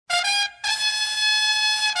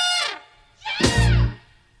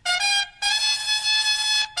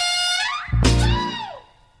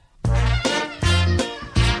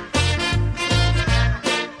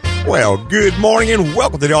Well, good morning and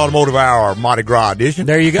welcome to the Automotive Hour Mardi Gras edition.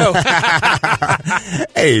 There you go.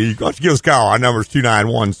 Hey, why don't you give us a call? Our number is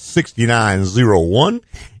 291-6901.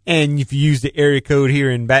 And if you use the area code here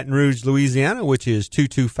in Baton Rouge, Louisiana, which is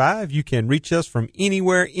 225, you can reach us from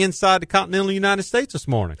anywhere inside the continental United States this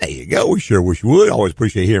morning. There you go. We sure wish you would. Always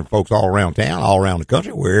appreciate hearing folks all around town, all around the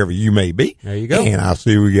country, wherever you may be. There you go. And I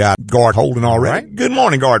see we got Gard holding already. Right. Good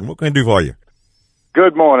morning, Gardon. What can I do for you?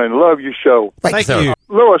 Good morning. Love your show. Thank you.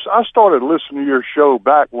 Lewis, I started listening to your show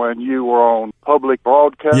back when you were on public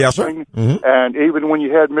broadcasting. Yes, sir. Mm-hmm. And even when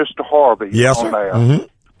you had Mr. Harvey yes, on sir. there. Mm-hmm.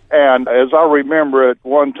 And as I remember, at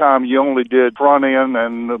one time you only did front end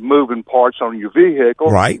and moving parts on your vehicle.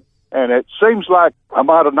 Right. And it seems like I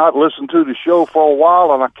might have not listened to the show for a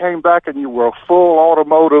while, and I came back and you were a full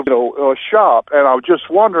automotive shop. And I was just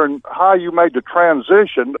wondering how you made the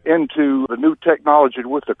transition into the new technology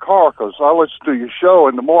with the car, because I listened to your show,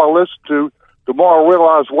 and the more I listened to, the more I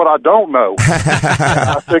realize what I don't know.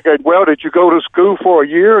 I figured, well, did you go to school for a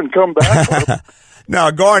year and come back? No,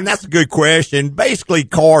 Gordon, that's a good question. Basically,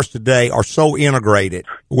 cars today are so integrated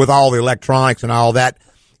with all the electronics and all that.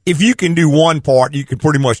 If you can do one part, you can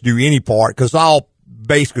pretty much do any part, because it's all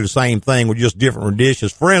basically the same thing with just different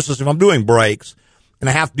renditions. For instance, if I'm doing brakes and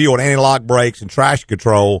I have to deal with anti-lock brakes and traction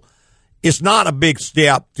control, it's not a big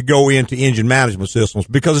step to go into engine management systems,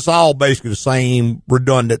 because it's all basically the same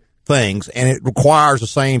redundant things, and it requires the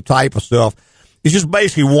same type of stuff. It's just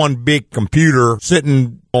basically one big computer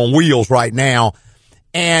sitting on wheels right now.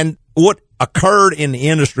 And what occurred in the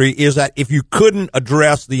industry is that if you couldn't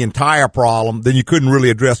address the entire problem, then you couldn't really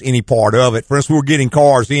address any part of it. For instance, we were getting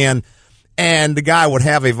cars in, and the guy would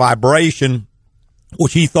have a vibration,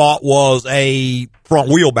 which he thought was a front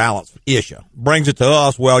wheel balance issue. Brings it to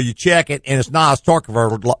us. Well, you check it, and it's not a torque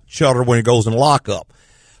converter shutter when it goes in lockup.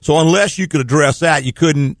 So unless you could address that, you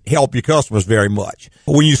couldn't help your customers very much.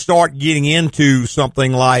 When you start getting into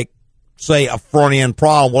something like, say, a front-end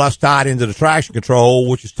problem, well, that's tied into the traction control,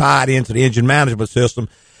 which is tied into the engine management system.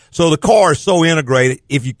 So the car is so integrated,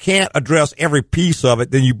 if you can't address every piece of it,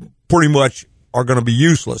 then you pretty much are going to be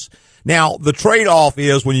useless. Now, the trade-off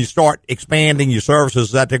is when you start expanding your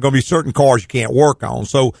services that there are going to be certain cars you can't work on.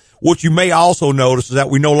 So what you may also notice is that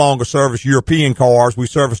we no longer service European cars. We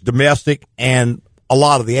service domestic and a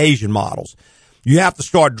lot of the Asian models. You have to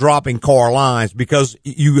start dropping car lines, because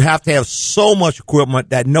you have to have so much equipment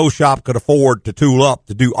that no shop could afford to tool up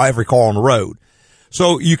to do every car on the road.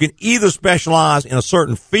 So you can either specialize in a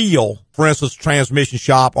certain field, for instance, transmission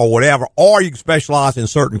shop or whatever, or you can specialize in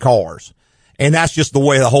certain cars. And that's just the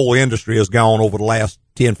way the whole industry has gone over the last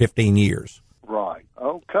 10, 15 years. Right.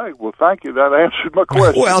 Okay. Well, thank you. That answered my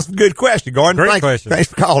question. Well, it's a good question, Gordon. Great question. Thanks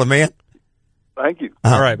for calling, man. Thank you.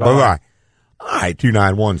 All right. Bye-bye. All right,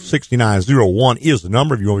 291-6901 is the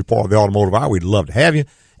number. If you want to be part of the Automotive Hour, we'd love to have you.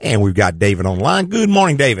 And we've got David on the line. Good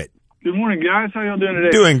morning, David. Good morning, guys. How y'all doing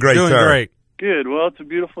today? Doing great, Doing sir. great. Good. Well, it's a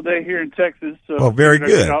beautiful day here in Texas. So well, very good.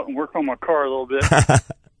 Get out and work on my car a little bit.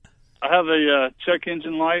 I have a check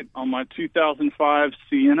engine light on my 2005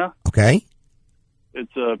 Sienna. Okay.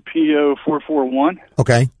 It's a PO441.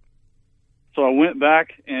 Okay. So I went back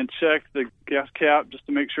and checked the gas cap just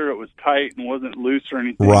to make sure it was tight and wasn't loose or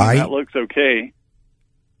anything. Right. And that looks okay.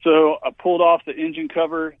 So I pulled off the engine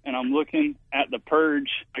cover, and I'm looking at the purge,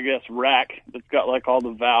 I guess, rack that's got like all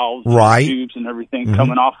the valves, right, and tubes and everything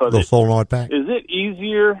coming off of the solenoid pack. Is it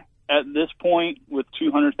easier at this point with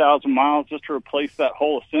 200,000 miles just to replace that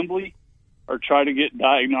whole assembly, or try to get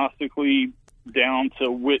diagnostically down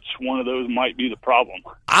to which one of those might be the problem?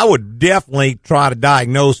 I would definitely try to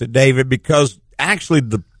diagnose it, David, because actually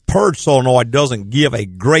the purge solenoid doesn't give a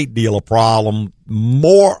great deal of problem.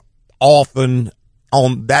 More often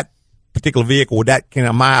on that particular vehicle with that kind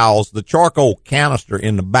of miles, the charcoal canister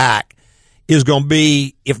in the back is going to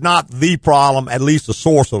be, if not the problem, at least the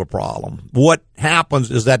source of the problem. What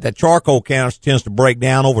happens is that charcoal canister tends to break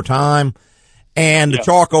down over time, and the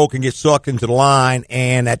charcoal can get sucked into the line,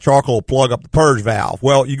 and that charcoal will plug up the purge valve.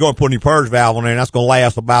 Well, you go and put a new purge valve on there, and that's going to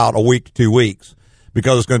last about a week to 2 weeks,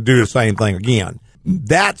 because it's going to do the same thing again.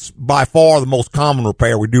 That's by far the most common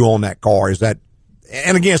repair we do on that car, is that.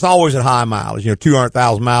 And again, it's always at high mileage,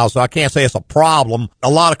 200,000 miles. So I can't say it's a problem. A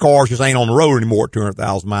lot of cars just ain't on the road anymore at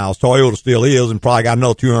 200,000 miles. Toyota still is, and probably got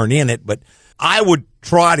another 200 in it. But I would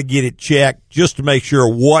try to get it checked just to make sure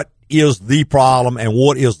what is the problem and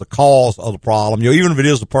what is the cause of the problem. Even if it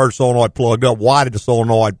is the purge solenoid plugged up, why did the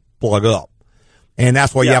solenoid plug up? And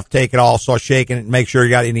that's why you have to take it off, start shaking it, and make sure you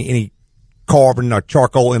got any carbon or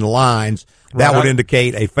charcoal in the lines. That would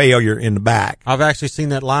indicate a failure in the back. I've actually seen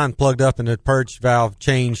that line plugged up and the purge valve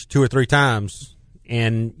changed 2 or 3 times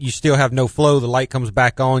and you still have no flow, the light comes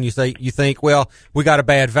back on. You think, well, we got a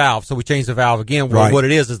bad valve, so we change the valve again. Well, Right. what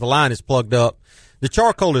it is the line is plugged up. The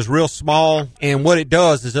charcoal is real small, and what it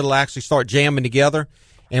does is it'll actually start jamming together.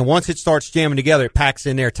 And once it starts jamming together, it packs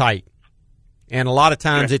in there tight. And a lot of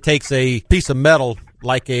times it takes a piece of metal,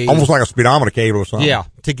 almost like a speedometer cable or something. Yeah,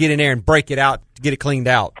 to get in there and break it out, to get it cleaned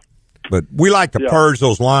out. But we like to purge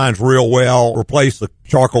those lines real well, replace the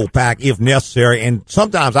charcoal pack if necessary. And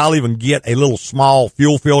sometimes I'll even get a little small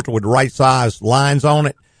fuel filter with the right size lines on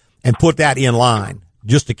it and put that in line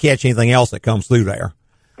just to catch anything else that comes through there.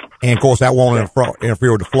 And, of course, that won't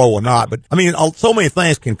interfere with the flow or not. But, I mean, so many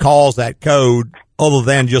things can cause that code other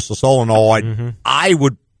than just the solenoid. Mm-hmm. I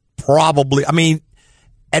would probably,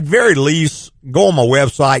 at very least, go on my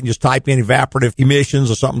website and just type in evaporative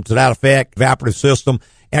emissions or something to that effect, evaporative system.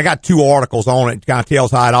 And I got 2 articles on it. It kind of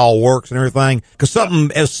tells how it all works and everything. Because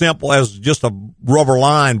something as simple as just a rubber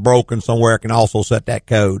line broken somewhere can also set that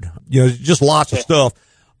code. Just lots of stuff.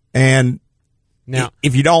 And now,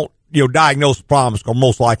 if you don't, diagnose the problem, it's going to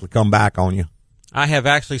most likely come back on you. I have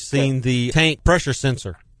actually seen the tank pressure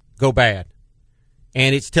sensor go bad.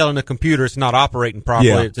 And it's telling the computer it's not operating properly.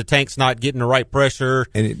 Yeah. The tank's not getting the right pressure.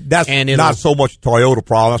 And that's not so much a Toyota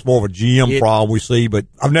problem. That's more of a GM problem we see. But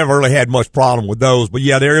I've never really had much problem with those. But,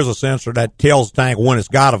 yeah, there is a sensor that tells the tank when it's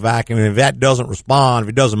got a vacuum. And if that doesn't respond, if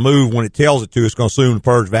it doesn't move when it tells it to, it's going to assume the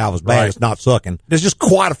purge valve is bad. Right. It's not sucking. There's just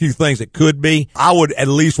quite a few things it could be. I would at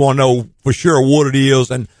least want to know for sure what it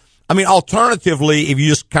is. And, alternatively, if you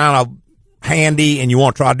just kind of handy and you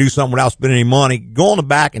want to try to do something without spending any money, go on the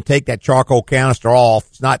back and take that charcoal canister off.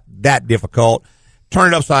 It's not that difficult.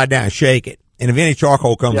 Turn it upside down and shake it. And if any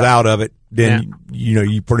charcoal comes out of it, then,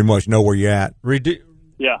 you pretty much know where you're at.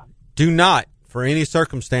 Do not, for any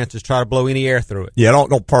circumstances, try to blow any air through it. Yeah,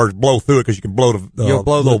 don't blow through it because you can blow you'll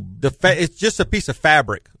blow it's just a piece of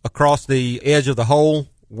fabric across the edge of the hole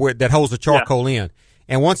that holds the charcoal in.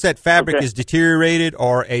 And once that fabric is deteriorated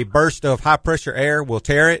or a burst of high-pressure air will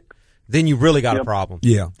tear it, then you really got a problem.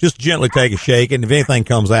 Yeah, just gently take a shake, and if anything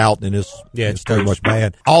comes out, then it's pretty much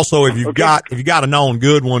bad. Also, if you've got a known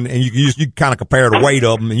good one, and you kind of compare the weight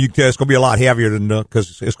of them, and you can tell it's going to be a lot heavier than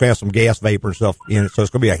because it's going to have some gas vapor and stuff in it, so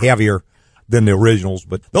it's going to be heavier than the originals.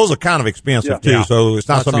 But those are kind of expensive too, so it's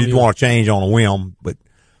not something you want to change on a whim. But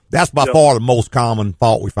that's by far the most common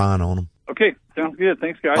fault we find on them. Okay, sounds good.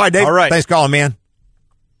 Thanks, guys. All right, Dave. All right. Thanks for calling, man.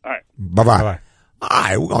 All right. Bye-bye. Bye-bye. All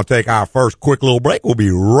right, we're going to take our first quick little break. We'll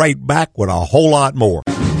be right back with a whole lot more.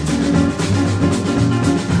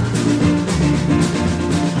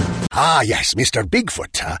 Ah, yes, Mr.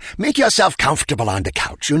 Bigfoot. Make yourself comfortable on the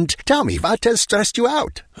couch and tell me what has stressed you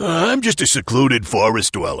out. I'm just a secluded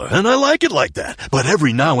forest dweller, and I like it like that. But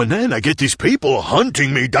every now and then I get these people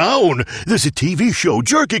hunting me down. There's a TV show,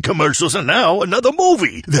 jerky commercials, and now another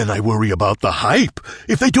movie. Then I worry about the hype.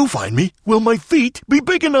 If they do find me, will my feet be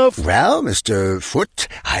big enough? Well, Mr. Foot,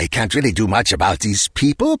 I can't really do much about these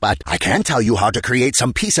people, but I can tell you how to create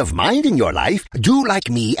some peace of mind in your life. Do like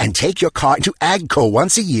me and take your car into AGCO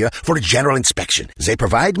once a year for a general inspection. They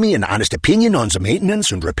provide me an honest opinion on the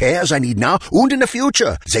maintenance and repairs I need now and in the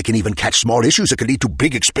future. They can even catch small issues that could lead to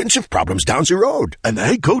big expensive problems down the road. An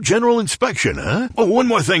AGCO general inspection, huh? Oh, one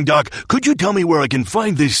more thing, Doc. Could you tell me where I can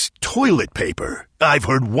find this toilet paper? I've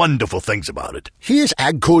heard wonderful things about it. Here's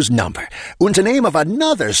AGCO's number and the name of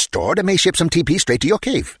another store that may ship some TP straight to your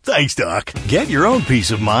cave. Thanks, Doc. Get your own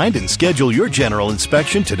peace of mind and schedule your general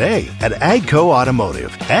inspection today at AGCO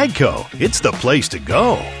Automotive. AGCO, it's the place to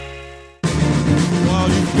go. While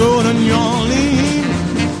you're going your lean,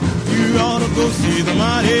 you ought to go see the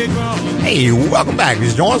mighty ground. Hey, welcome back. This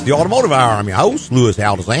is Jones, the Automotive Hour. I'm your host, Louis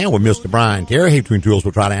Altazan, with Mr. Brian Terry. Here between tools,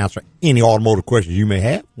 we'll try to answer any automotive questions you may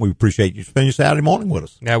have. We appreciate you spending your Saturday morning with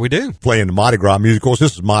us. Yeah, we do. Playing the Mardi Gras music. Of course,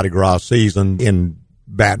 this is Mardi Gras season in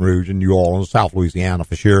Baton Rouge and New Orleans, South Louisiana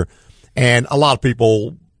for sure. And a lot of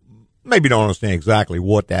people maybe don't understand exactly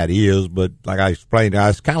what that is, but like I explained,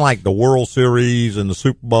 it's kind of like the World Series and the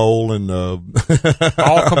Super Bowl and the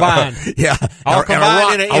all combined. Yeah, all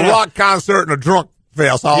combined a rock concert and a drunk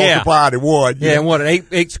fest all combined in one. Yeah, and what, an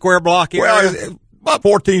eight square block area? Well, about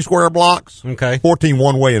 14 square blocks. Okay. 14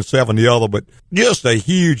 one way and 7 the other, but just a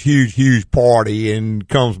huge party, and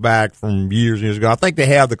comes back from years and years ago. I think they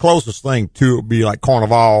have the closest thing to it would be like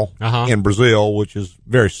Carnival in Brazil, which is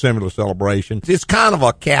very similar celebration. It's kind of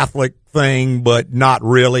a Catholic thing, but not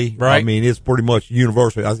really. Right. I mean, it's pretty much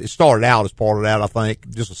universal. It started out as part of that, I think,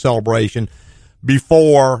 just a celebration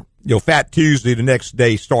before, Fat Tuesday, the next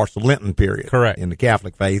day starts the Lenten period. Correct. In the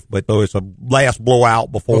Catholic faith. But so it's a last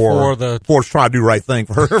blowout before it's trying to do the right thing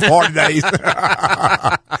for her 40 days.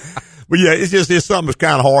 But yeah, it's something that's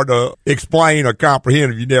kind of hard to explain or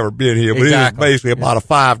comprehend if you've never been here. But Exactly. it is basically about a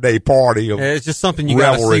 5-day party of It's just something you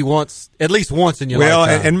got to see at least once in your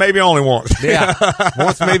lifetime. and maybe only once. Yeah,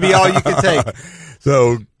 once maybe all you can take.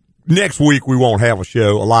 So next week we won't have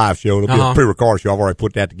a live show. It'll be a pre-recorded show. I've already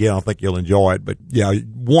put that together. I think you'll enjoy it. But yeah,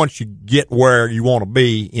 once you get where you want to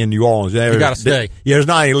be in New Orleans, you got to stay. Yeah, there's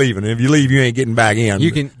not any leaving. If you leave, you ain't getting back in.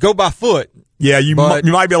 You can go by foot. Yeah, you might be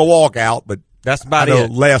able to walk out, but that's about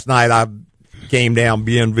it. Last night I came down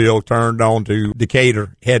Bienville, turned on to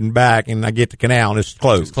Decatur, heading back, and I get to Canal, and it's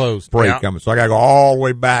closed. It's closed. Break coming. So I got to go all the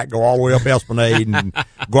way back, go all the way up Esplanade, and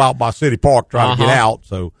go out by City Park, try to get out.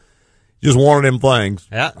 So just one of them things.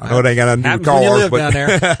 Yeah. I know it ain't got nothing to do with cars. When you live down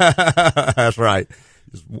there. That's right.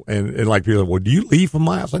 And like people say, well, do you leave for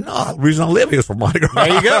Mardi Gras? I said, no, the reason I live here is for Mardi Gras.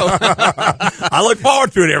 There you go. I look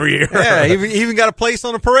forward to it every year. Yeah, even got a place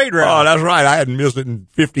on a parade route. Oh, that's right. I hadn't missed it in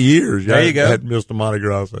 50 years. There you go. I hadn't missed a Mardi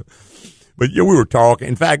Gras. So. But yeah, we were talking.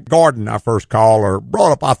 In fact, Gordon, our first caller,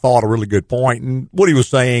 brought up, I thought, a really good point. And what he was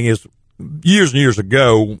saying is years and years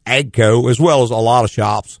ago, AGCO, as well as a lot of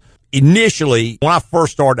shops, initially, when I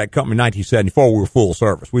first started that company in 1974, we were full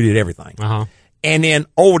service. We did everything. And then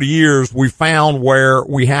over the years, we found where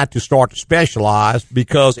we had to start to specialize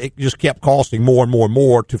because it just kept costing more and more and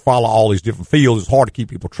more to follow all these different fields. It's hard to keep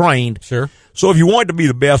people trained. Sure. So if you wanted to be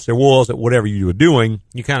the best there was at whatever you were doing,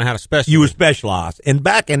 you kind of had to specialize. You would specialize. And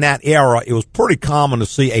back in that era, it was pretty common to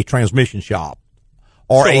see a transmission shop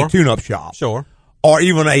or a tune-up shop. Sure. Or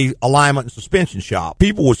even a alignment and suspension shop.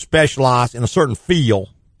 People would specialize in a certain field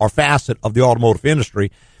or facet of the automotive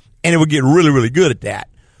industry, and it would get really, really good at that.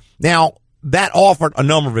 Now, that offered a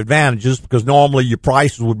number of advantages because normally your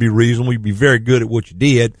prices would be reasonable. You'd be very good at what you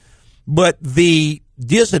did. But the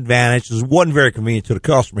disadvantage is it wasn't very convenient to the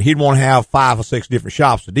customer. He'd want to have 5 or 6 different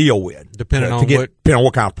shops to deal with. Depending on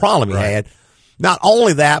what kind of problem he had. Not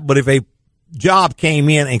only that, but if a job came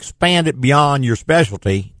in and expanded beyond your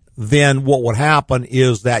specialty, then what would happen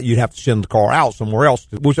is that you'd have to send the car out somewhere else,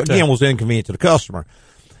 which again was inconvenient to the customer.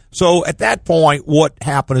 So at that point, what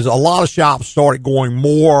happened is a lot of shops started going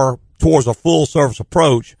more towards a full service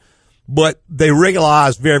approach, but they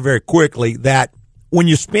realized very, very quickly that when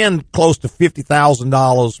you spend close to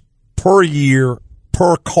 $50,000 per year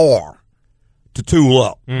per car to tool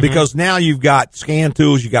up, because now you've got scan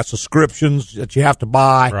tools, you've got subscriptions that you have to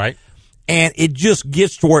buy. Right. And it just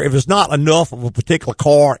gets to where if it's not enough of a particular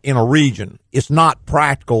car in a region, it's not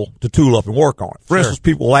practical to tool up and work on it. For instance,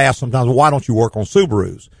 people will ask sometimes, well, why don't you work on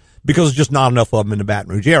Subarus? Because there's just not enough of them in the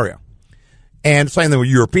Baton Rouge area. And same thing with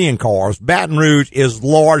European cars. Baton Rouge is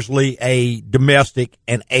largely a domestic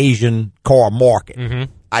and Asian car market.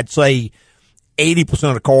 I'd say 80%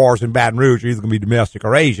 of the cars in Baton Rouge are either going to be domestic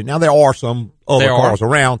or Asian. Now, there are some other cars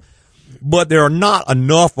around, but there are not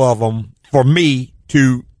enough of them for me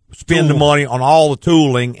to spend the money on all the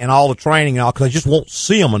tooling and all the training and all, because I just won't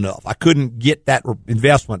see them enough. I couldn't get that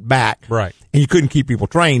investment back. Right. And you couldn't keep people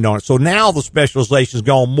trained on it. So now the specialization has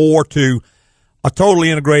gone more to a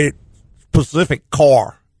totally integrated specific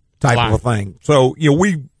car type of a thing. So,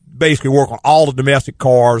 we basically work on all the domestic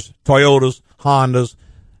cars, Toyotas, Hondas,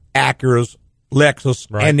 Acuras, Lexus,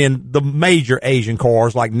 and then the major Asian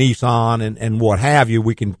cars like Nissan and what have you,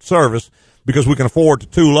 we can service because we can afford to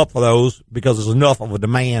tool up for those because there's enough of a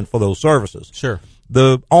demand for those services. Sure.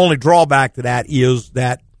 The only drawback to that is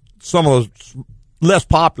that some of those less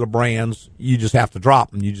popular brands, you just have to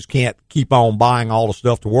drop them. You just can't keep on buying all the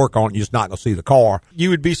stuff to work on. You're just not going to see the car.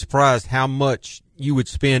 You would be surprised how much you would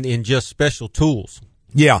spend in just special tools.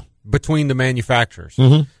 Yeah. Between the manufacturers.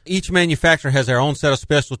 Each manufacturer has their own set of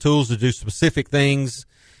special tools to do specific things.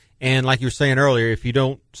 And like you were saying earlier, if you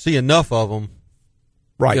don't see enough of them,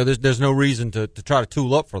 there's no reason to try to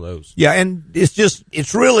tool up for those. Yeah, and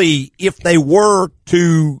it's really, if they were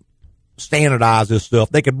to standardize this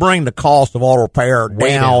stuff, they could bring the cost of auto repair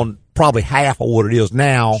down probably half of what it is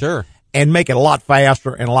now. Sure. And make it a lot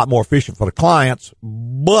faster and a lot more efficient for the clients.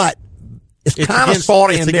 But it's kind of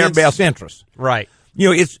sort of in their best interest. Right.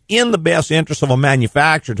 It's in the best interest of a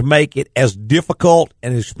manufacturer to make it as difficult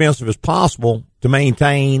and as expensive as possible to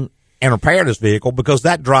maintain and repair this vehicle because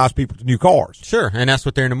that drives people to new cars. Sure, and that's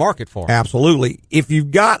what they're in the market for. Absolutely. If you've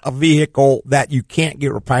got a vehicle that you can't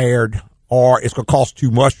get repaired or it's going to cost too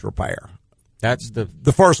much to repair, that's the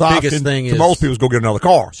first biggest option thing to most people is go get another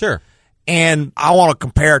car. Sure. And I want to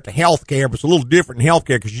compare it to healthcare, but it's a little different in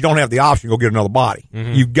healthcare because you don't have the option to go get another body.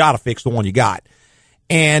 You've got to fix the one you got.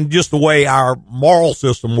 And just the way our moral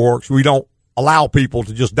system works, we don't allow people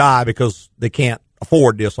to just die because they can't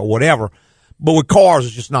afford this or whatever. But with cars,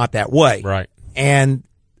 it's just not that way. Right. And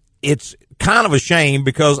it's kind of a shame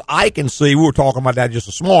because I can see, we were talking about that just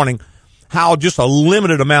this morning, how just a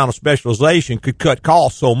limited amount of specialization could cut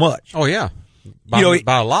costs so much. Oh, yeah. By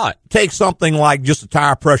a lot. Take something like just a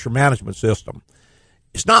tire pressure management system.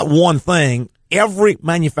 It's not one thing. Every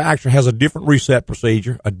manufacturer has a different reset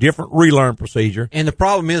procedure, a different relearn procedure. And the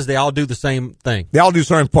problem is they all do the same thing. They all do the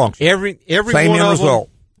same function. Every same one end of result.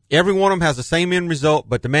 them, every one of them has the same end result,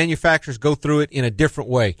 but the manufacturers go through it in a different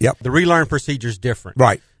way. Yep. The relearn procedure is different.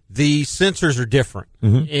 Right. The sensors are different.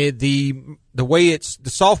 Mm-hmm. The way the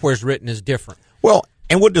software is written is different. Well,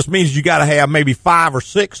 and what this means is you got to have maybe 5 or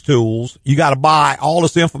 6 tools. You got to buy all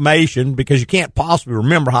this information because you can't possibly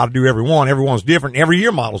remember how to do every one. Everyone's different. Every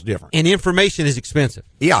year model's different. And information is expensive.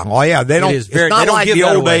 Yeah. Oh, yeah. They don't. It's not like the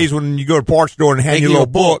old days when you go to a parts store and hand you a little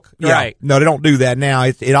book. Yeah. Right. No, they don't do that now.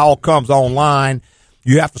 It all comes online.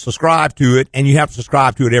 You have to subscribe to it, and you have to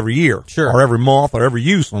subscribe to it every year. Sure. Or every month, or every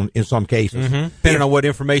use in some cases. Mm-hmm. Depending on what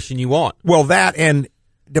information you want. Well, that and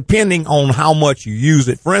depending on how much you use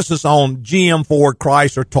it. For instance, on GM, Ford,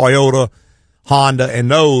 Chrysler, Toyota, Honda, and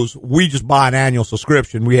those, we just buy an annual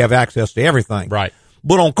subscription. We have access to everything. Right.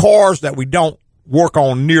 But on cars that we don't work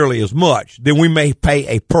on nearly as much, then we may pay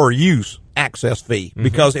a per-use access fee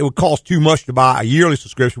because it would cost too much to buy a yearly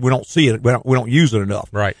subscription. We don't see it. We don't use it enough.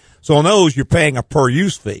 Right. So on those, you're paying a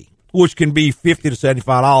per-use fee, which can be $50 to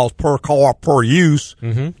 $75 per car per use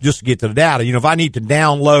just to get to the data. You know, if I need to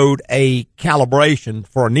download a calibration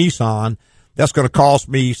for a Nissan, that's going to cost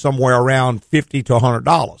me somewhere around $50 to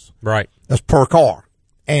 $100. Right. That's per car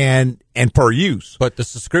and per use. But the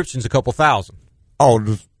subscription's a couple thousand. Oh,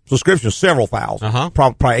 the subscription is several thousand.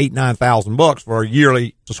 Probably $8,000-9,000 for a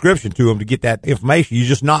yearly subscription to them to get that information. You're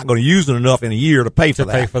just not going to use it enough in a year to pay for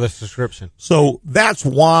that. To pay for the subscription. So that's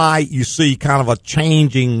why you see kind of a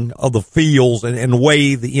changing of the fields and the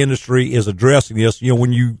way the industry is addressing this. You know,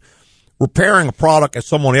 when you repairing a product that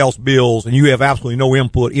someone else builds and you have absolutely no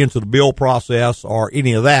input into the build process or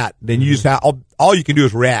any of that, then you just have, all you can do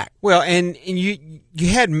is react. Well, and you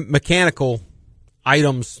had mechanical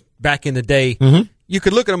items back in the day. You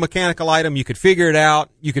could look at a mechanical item, you could figure it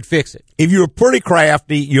out, you could fix it. If you were pretty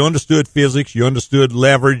crafty, you understood physics, you understood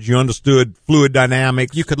leverage, you understood fluid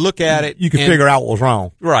dynamics. You could look at it. You could figure out what was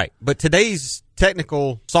wrong. Right. But today's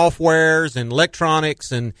technical softwares and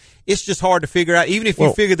electronics, and it's just hard to figure out, even if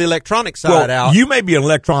you figure the electronic side out. You may be an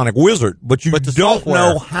electronic wizard, but you don't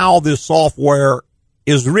know how this software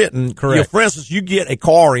is written. Correct. You know, for instance, you get a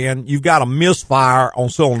car in, you've got a misfire on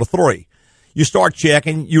cylinder 3. You start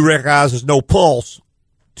checking, you recognize there's no pulse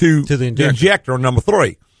to the injector on number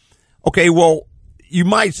 3. Okay, well, you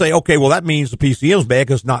might say, okay, well, that means the PCM's bad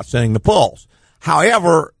because it's not sending the pulse.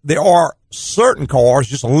 However, there are certain cars,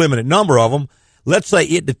 just a limited number of them, let's say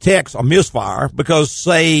it detects a misfire because,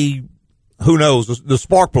 say, who knows, the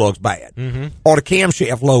spark plug's bad or the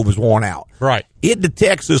camshaft lobe is worn out. Right. It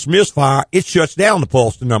detects this misfire. It shuts down the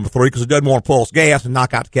pulse to number 3 because it doesn't want to pulse gas and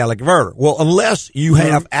knock out the catalytic converter. Well, unless you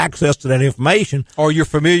have access to that information. Or you're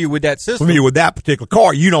familiar with that system. Familiar with that particular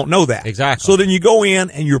car, you don't know that. Exactly. So then you go in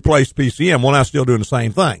and you replace PCM. Well, now still doing the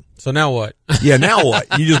same thing. So now what? Yeah, now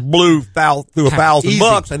what? You just blew through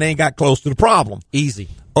 $1,000 and ain't got close to the problem. Easy.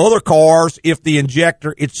 Other cars, if the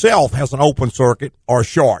injector itself has an open circuit or a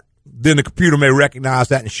short, then the computer may recognize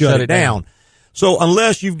that and shut it down. So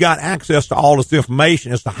unless you've got access to all this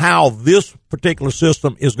information as to how this particular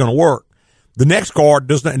system is going to work, the next car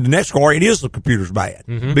doesn't. The next car, it is the computer's bad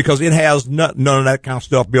because it has none of that kind of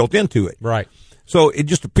stuff built into it. Right. So it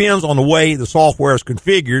just depends on the way the software is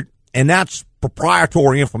configured, and that's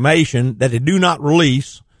proprietary information that they do not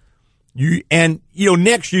release.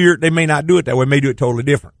 Next year they may not do it that way. They may do it totally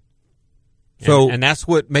different. So and that's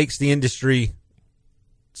what makes the industry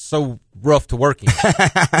so rough to work in.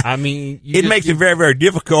 I mean, it makes it very, very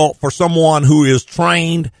difficult for someone who is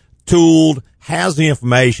trained, tooled, has the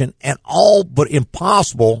information, and all but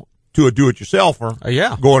impossible to a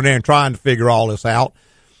do-it-yourselfer. Going there and trying to figure all this out.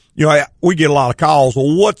 You know, we get a lot of calls.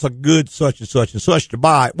 Well, what's a good such and such and such to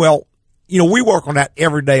buy? Well, you know, we work on that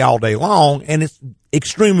every day, all day long, and it's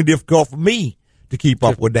extremely difficult for me to keep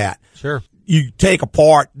up with that. Sure. You take a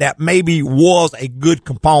part that maybe was a good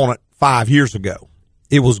component 5 years ago.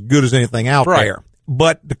 It was good as anything out there.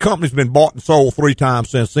 But the company's been bought and sold 3 times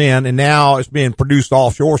since then, and now it's being produced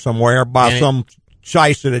offshore somewhere by some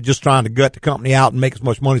shyster that's just trying to gut the company out and make as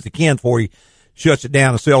much money as they can before he shuts it down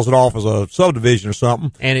and sells it off as a subdivision or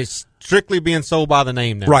something. And it's strictly being sold by the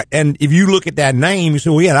name now. Right. And if you look at that name, you say,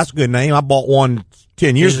 well, yeah, that's a good name. I bought one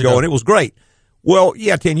 10 years ago, and it was great. Well,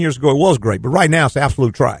 yeah, 10 years ago it was great, but right now it's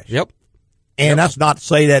absolute trash. Yep. And that's not to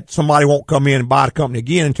say that somebody won't come in and buy the company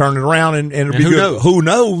again and turn it around and it'll be good. Who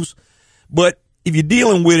knows? But if you're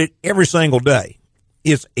dealing with it every single day,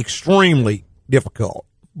 it's extremely difficult.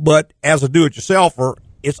 But as a do-it-yourselfer,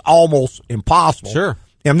 it's almost impossible. Sure.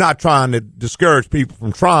 I'm not trying to discourage people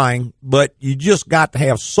from trying, but you just got to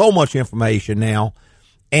have so much information now.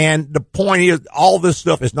 And the point is, all this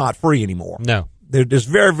stuff is not free anymore. No. There's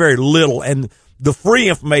very, very little. And the free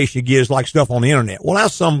information you get is like stuff on the internet. Well,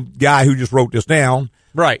 that's some guy who just wrote this down.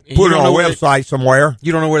 Right. Put it on a website somewhere.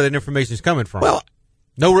 You don't know where that information is coming from. Well,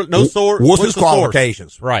 no source. What's his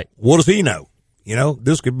qualifications? Source? Right. What does he know?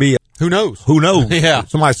 This could be who knows? Who knows? Yeah.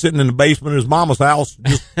 Somebody sitting in the basement of his mama's house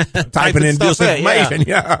just typing in disinformation.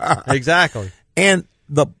 Yeah. Exactly. And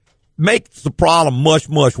makes the problem much,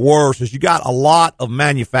 much worse is you got a lot of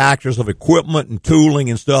manufacturers of equipment and tooling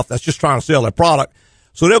and stuff that's just trying to sell their product.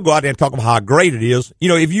 So they'll go out there and talk about how great it is.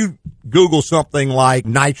 If you Google something like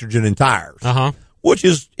nitrogen in tires, which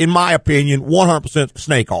is, in my opinion, 100%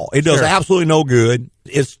 snake oil. It does absolutely no good.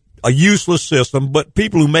 It's a useless system, but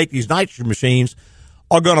people who make these nitrogen machines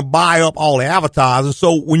are going to buy up all the advertising.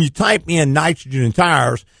 So when you type in nitrogen in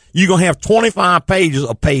tires, you're going to have 25 pages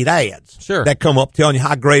of paid ads that come up telling you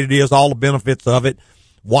how great it is, all the benefits of it,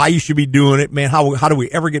 why you should be doing it, man, how do we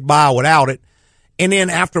ever get by without it? And then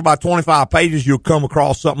after about 25 pages, you'll come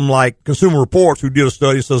across something like Consumer Reports, who did a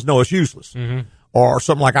study that says, no, it's useless. Or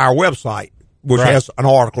something like our website, which has an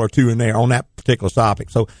article or two in there on that particular topic.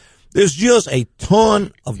 So there's just a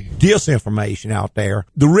ton of disinformation out there.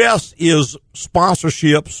 The rest is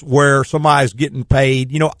sponsorships where somebody's getting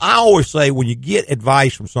paid. I always say when you get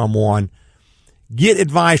advice from someone, get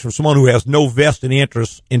advice from someone who has no vested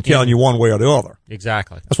interest in telling you one way or the other.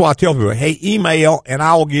 Exactly. That's why I tell people, hey, email and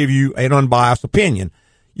I will give you an unbiased opinion.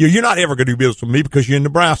 You're not ever going to do business with me because you're in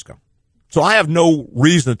Nebraska. So I have no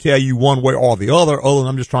reason to tell you one way or the other than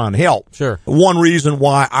I'm just trying to help. Sure. One reason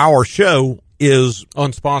why our show is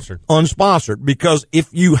unsponsored, because if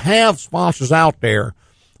you have sponsors out there,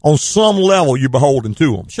 on some level you're beholden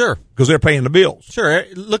to them. Sure. Because they're paying the bills. Sure.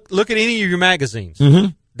 Look at any of your magazines.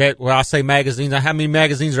 I say magazines. How many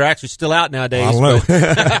magazines are actually still out nowadays? I don't know.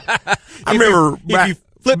 I remember if you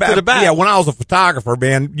flip to the back. Yeah, when I was a photographer,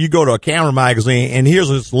 man, you go to a camera magazine and here's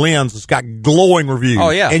this lens that's got glowing reviews.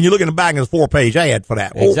 Oh, yeah. And you look in the back and it's a 4-page ad for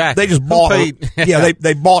that. Exactly. They just bought it. Yeah,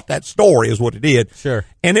 they bought that story is what they did. Sure.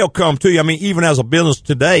 And they'll come to you. I mean, even as a business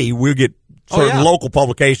today, we'll get certain local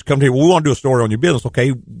publications come to you. Well, we want to do a story on your business. Okay,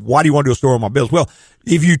 why do you want to do a story on my business? Well,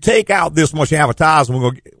 if you take out this much advertising,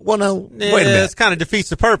 we'll go, well, no, wait a minute. It kind of defeats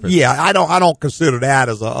the purpose. Yeah, I don't consider that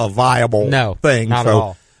as a viable thing. Not at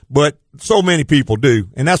all. But so many people do.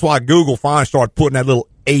 And that's why Google finally started putting that little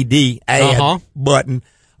ad button.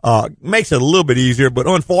 Makes it a little bit easier, but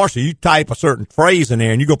unfortunately, you type a certain phrase in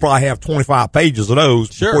there and you're going to probably have 25 pages of those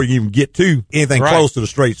before you even get to anything close to the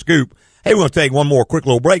straight scoop. Hey, we're going to take one more quick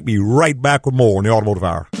little break. Be right back with more in the Automotive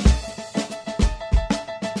Hour.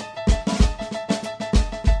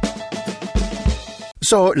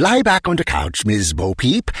 So lie back on the couch, Ms. Bo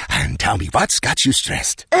Peep, and tell me what's got you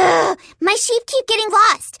stressed. My sheep keep getting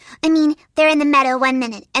lost. I mean, they're in the meadow 1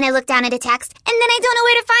 minute, and I look down at a text, and then I don't know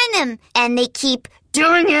where to find them. And they keep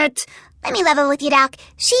doing it. Let me level with you, Doc.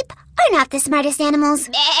 Sheep are not the smartest animals.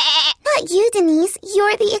 Not you, Denise.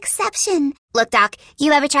 You're the exception. Look, Doc,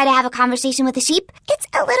 you ever try to have a conversation with a sheep? It's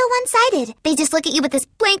a little one-sided. They just look at you with this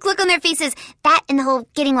blank look on their faces. That and the whole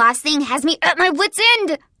getting lost thing has me at my wit's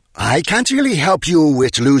end. I can't really help you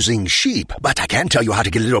with losing sheep, but I can tell you how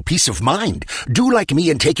to get a little peace of mind. Do like me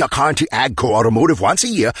and take your car into AGCO Automotive once a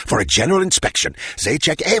year for a general inspection. They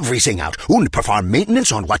check everything out and perform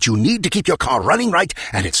maintenance on what you need to keep your car running right,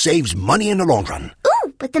 and it saves money in the long run.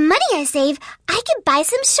 Ooh, with the money I save, I could buy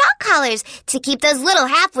some shock collars to keep those little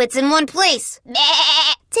half-wits in one place.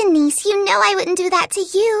 Denise, you know I wouldn't do that to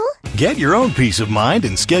you. Get your own peace of mind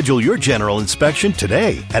and schedule your general inspection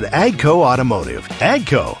today at AGCO Automotive.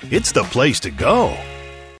 AGCO, it's the place to go.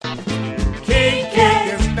 King,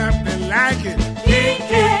 there's nothing like it.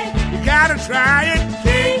 King, you gotta try it.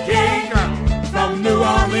 King, from New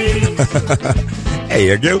Orleans. Hey,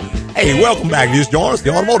 there you go. Hey, welcome back. If you just joined us,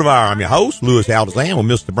 the Automotive Hour. I'm your host, Louis Altazan, with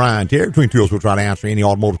Mr. Brian Terry. Between two of us, we'll try to answer any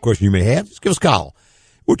automotive question you may have. Just give us a call.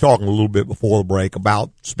 We're talking a little bit before the break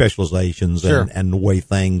about specializations and the way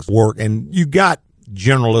things work. And you got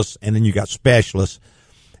generalists and then you got specialists.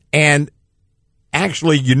 And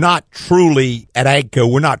actually, you're not truly, at AGCO,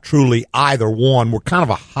 we're not truly either one. We're kind of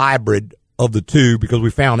a hybrid of the two because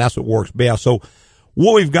we found that's what works best. So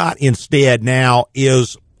what we've got instead now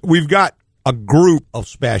is we've got a group of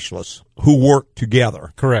specialists who work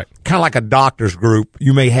together. Correct. Kind of like a doctor's group.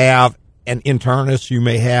 You may have an internist, you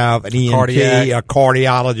may have an ENT, a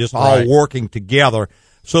cardiologist, all working together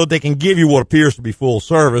so that they can give you what appears to be full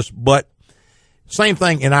service. But same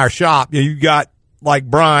thing in our shop. You got, like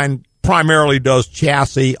Brian primarily does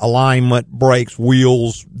chassis, alignment, brakes,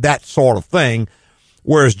 wheels, that sort of thing,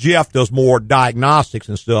 Whereas Jeff does more diagnostics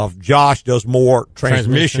and stuff. Josh does more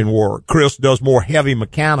transmission work. Chris does more heavy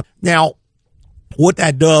mechanical. Now, what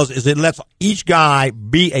that does is it lets each guy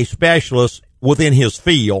be a specialist within his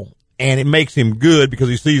field, and it makes him good because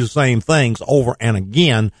he sees the same things over and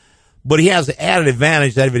again. But he has the added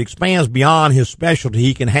advantage that if it expands beyond his specialty,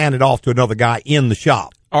 he can hand it off to another guy in the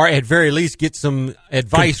shop. Or at very least get some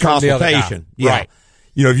advice from the other guy. Yeah. Right.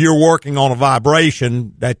 You know, if you're working on a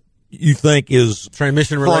vibration that you think is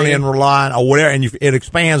transmission front end reliant or whatever, and it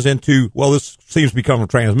expands into, well, this seems to become a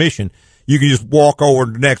transmission, you can just walk over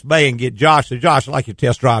to the next bay and get Josh. Say, Josh, I'd like you to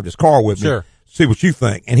test drive this car with me. Sure. See what you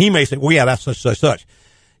think. And he may say, well, yeah, that's such.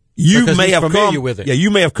 You because may he's have familiar come with it. Yeah, you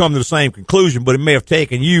may have come to the same conclusion, but it may have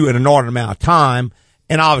taken you an inordinate amount of time,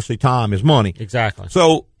 and obviously time is money. Exactly.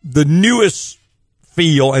 So the newest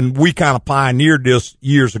feel, and we kind of pioneered this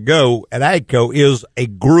years ago at AGCO, is a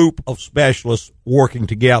group of specialists working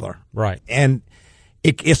together. Right. And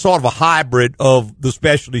it's sort of a hybrid of the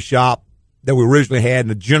specialty shop that we originally had and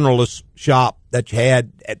the generalist shop that you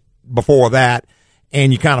had before that,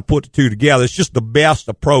 and you kind of put the two together. It's just the best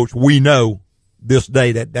approach we know this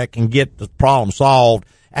day that can get the problem solved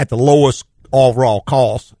at the lowest overall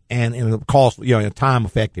cost and in a cost, in a time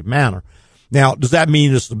effective manner. Now, does that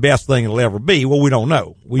mean it's the best thing it'll ever be? Well, we don't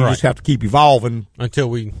know. We just have to keep evolving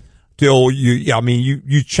until you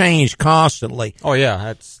change constantly. Oh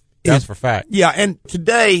yeah, that's for fact. Yeah, and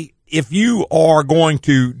today, if you are going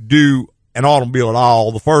to do an automobile at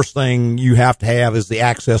all, the first thing you have to have is the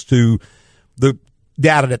access to the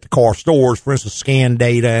data that the car stores, for instance, scan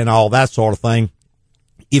data and all that sort of thing.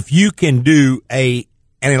 If you can do a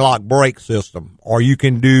anti-lock brake system or you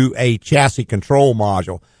can do a chassis control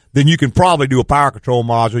module, then you can probably do a power control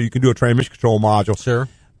module. You can do a transmission control module. Sure.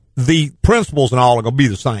 The principles and all are going to be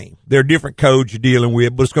the same. There are different codes you're dealing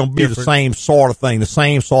with, but it's going to be the same sort of thing, the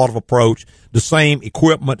same sort of approach, the same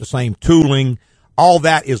equipment, the same tooling. All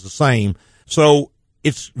that is the same. So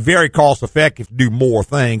it's very cost effective to do more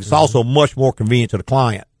things. It's also much more convenient to the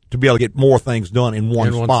client to be able to get more things done in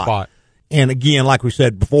one spot. And again, like we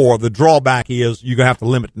said before, the drawback is you're going to have to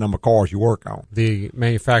limit the number of cars you work on. The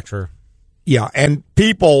manufacturer. Yeah, and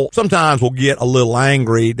people sometimes will get a little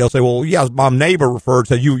angry. They'll say, well, yeah, my neighbor referred,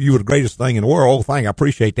 said, you were the greatest thing in the world. Oh, thank you, I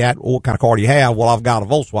appreciate that. Well, what kind of car do you have? Well, I've got a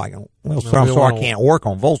Volkswagen. Well, sir, I'm sorry, I can't work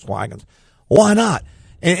on Volkswagens. Why not?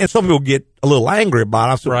 And some people get a little angry about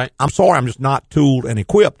it. I said, I'm sorry, I'm just not tooled and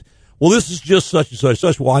equipped. Well, this is just such and such and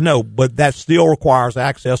such. Well, I know, but that still requires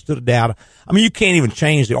access to the data. I mean, you can't even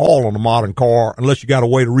change the oil on a modern car unless you got a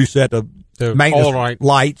way to reset the maintenance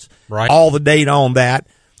lights, all the data on that.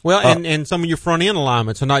 Well, and some of your front-end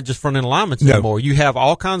alignments are not just front-end alignments anymore. You have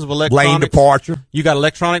all kinds of electronics. Lane departure. You got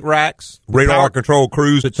electronic racks. Radar control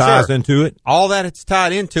cruise that ties into it. All that it's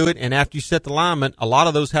tied into it, and after you set the alignment, a lot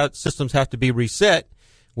of those systems have to be reset.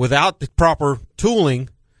 Without the proper tooling,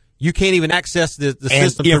 you can't even access the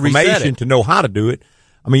system to reset it. Information to know how to do it.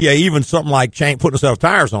 I mean, yeah, even something like putting a set of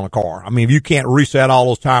tires on a car. I mean, if you can't reset all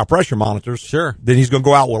those tire pressure monitors, then he's going to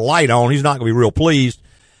go out with a light on. He's not going to be real pleased.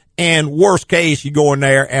 And worst case, you go in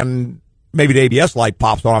there and maybe the ABS light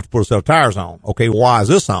pops on. I have to put a set of tires on. Okay, why is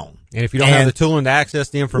this on? And if you don't have the tooling to access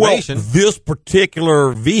the information. Well, this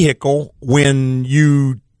particular vehicle, when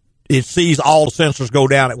it sees all the sensors go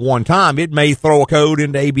down at one time, it may throw a code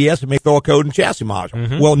into ABS. It may throw a code in chassis module.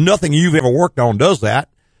 Mm-hmm. Well, nothing you've ever worked on does that.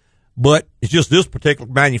 But it's just this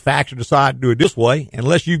particular manufacturer decided to do it this way.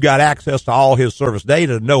 Unless you've got access to all his service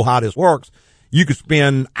data to know how this works, you could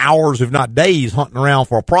spend hours, if not days, hunting around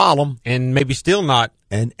for a problem. And maybe still not.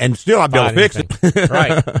 And still not be able to fix it.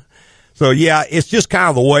 Right. So, yeah, it's just kind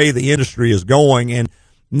of the way the industry is going. And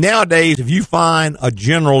nowadays, if you find a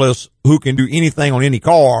generalist who can do anything on any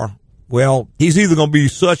car, well, he's either going to be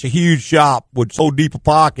such a huge shop with so deep of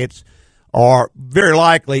pockets, or very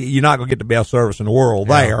likely you're not going to get the best service in the world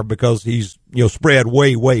there because he's spread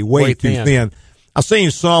way too thin. I've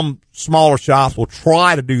seen some smaller shops will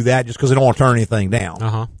try to do that just because they don't want to turn anything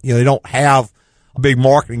down. They don't have a big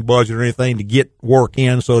marketing budget or anything to get work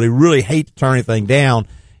in, so they really hate to turn anything down,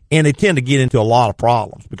 and they tend to get into a lot of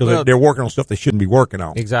problems because they're working on stuff they shouldn't be working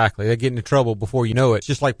on. Exactly. They get into trouble before you know it. It's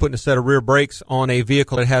just like putting a set of rear brakes on a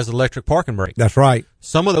vehicle that has electric parking brake. That's right.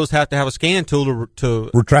 Some of those have to have a scan tool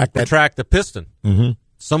to retract the piston. Mm-hmm.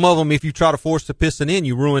 Some of them, if you try to force the piston in,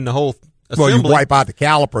 you ruin the whole assembly. Well, you wipe out the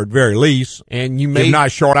caliper at very least, and you may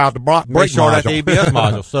not short out the brake module. Short out the ABS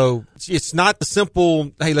module. So it's not the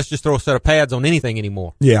simple, hey, let's just throw a set of pads on anything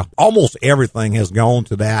anymore. Yeah, almost everything has gone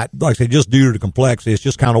to that. Like I said, just due to the complexity, it's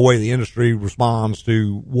just kind of the way the industry responds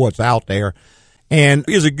to what's out there. And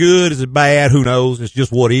is it good? Is it bad? Who knows? It's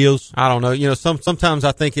just what is. I don't know. You know, sometimes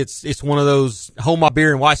I think it's one of those hold my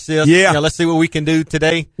beer and watch this. Yeah. You know, let's see what we can do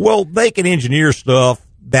today. Well, they can engineer stuff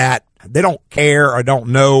that they don't care or don't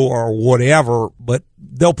know or whatever, but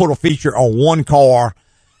they'll put a feature on one car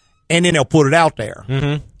and then they'll put it out there.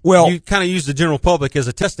 Mm-hmm. Well, you kind of use the general public as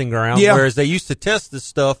a testing ground, yeah. whereas they used to test this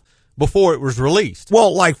stuff before it was released.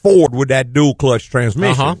 Well, like Ford with that dual clutch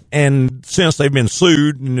transmission. Uh-huh. And since they've been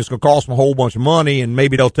sued and it's going to cost them a whole bunch of money and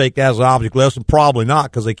maybe they'll take that as an object lesson, probably not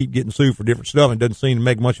because they keep getting sued for different stuff and it doesn't seem to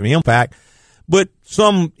make much of an impact. But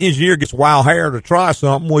some engineer gets wild hair to try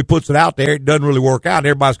something. When he puts it out there, it doesn't really work out.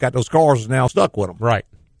 Everybody's got those cars now stuck with them. Right.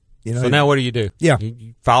 You know, so now what do you do? Yeah.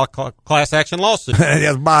 You file a class action lawsuit.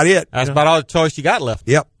 That's about it. That's about all the choice you got left.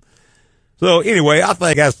 Yep. I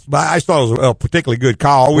think I thought it was a particularly good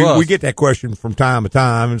call. We get that question from time to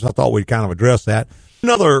time, and so I thought we'd kind of address that.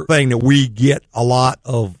 Another thing that we get a lot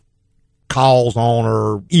of calls on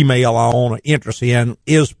or email on or interest in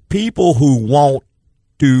is people who want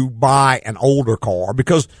to buy an older car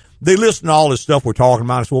because they listen to all this stuff we're talking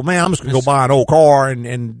about and say, well, man, I'm just going to go buy an old car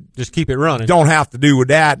and just keep it running. Don't have to do with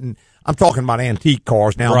that. And I'm talking about antique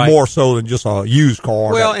cars now, right. More so than just a used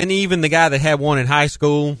car. Well, and even the guy that had one in high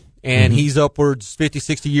school and he's upwards 50,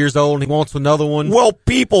 60 years old and he wants another one. Well,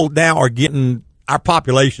 people now are getting, our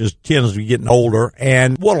population tends to be getting older,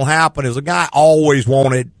 and what will happen is a guy always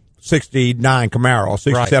wanted 69 Camaro,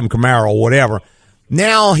 67 right. Camaro, whatever.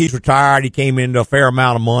 Now he's retired. He came into a fair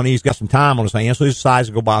amount of money. He's got some time on his hands, so he decides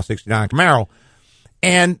to go buy a 69 Camaro.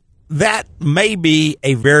 And that may be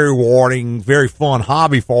a very rewarding, very fun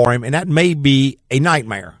hobby for him, and that may be a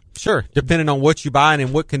nightmare. Sure, depending on what you buy and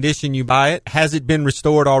in what condition you buy it. Has it been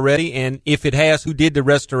restored already? And if it has, who did the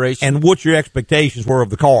restoration? And what your expectations were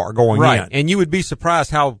of the car going right. in. And you would be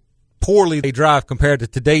surprised how poorly they drive compared to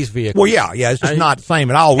today's vehicles. Well, yeah, it's just not the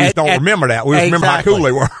same at all. We just don't remember that. We just remember how cool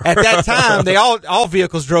they were. At that time, all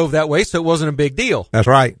vehicles drove that way, so it wasn't a big deal. That's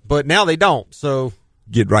right. But now they don't, so...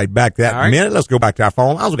 Get right back to that in a minute. Let's go back to our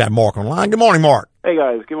phone. I also got Mark on the line. Good morning, Mark. Hey,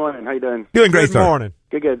 guys. Good morning. How you doing? Doing great, Good sir. morning.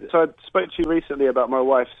 Good. So I spoke to you recently about my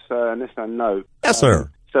wife's Nissan Note. Yes,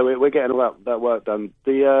 sir. So we're getting all that work done.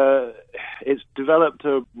 It's developed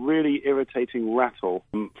a really irritating rattle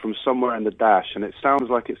from somewhere in the dash, and it sounds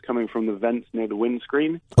like it's coming from the vents near the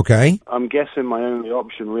windscreen. Okay. I'm guessing my only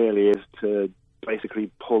option really is to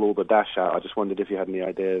basically pull all the dash out. I just wondered if you had any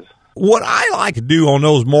ideas. What I like to do on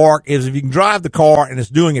those, Mark, is if you can drive the car and it's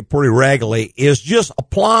doing it pretty regularly, is just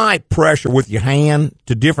apply pressure with your hand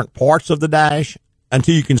to different parts of the dash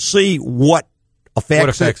until you can see what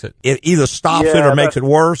affects it. It either stops it or makes it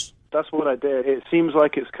worse. That's what I did. It seems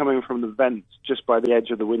like it's coming from the vents just by the edge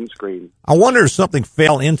of the windscreen. I wonder if something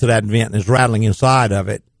fell into that vent and is rattling inside of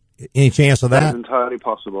it. Any chance of that? That's entirely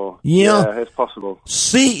possible. Yeah, it's possible.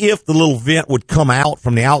 See if the little vent would come out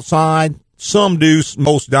from the outside. Some do,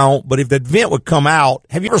 most don't. But if that vent would come out,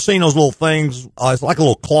 have you ever seen those little things? It's like a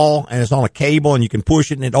little claw, and it's on a cable, and you can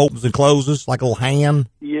push it, and it opens and closes like a little hand.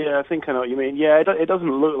 Yeah, I think I know what you mean. Yeah, it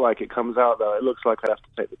doesn't look like it comes out, though. It looks like I'd have to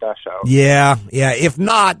take the dash out. Yeah. If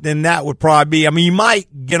not, then that would probably be. I mean, you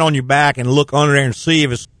might get on your back and look under there and see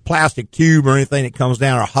if it's plastic tube or anything that comes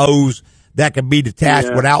down, or hose that can be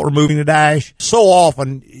detached without removing the dash. So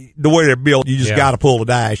often, the way they're built, you just got to pull the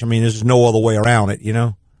dash. I mean, there's no other way around it, you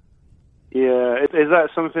know? Yeah, is that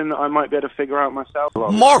something that I might be able to figure out myself?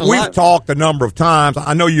 Mark, we've talked a number of times.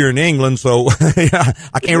 I know you're in England, so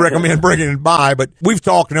I can't recommend bringing it by, but we've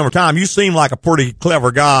talked a number of times. You seem like a pretty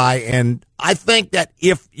clever guy, and I think that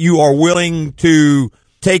if you are willing to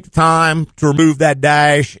take the time to remove that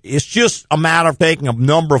dash, it's just a matter of taking a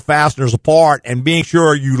number of fasteners apart and being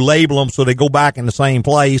sure you label them so they go back in the same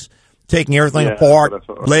place. Taking everything apart,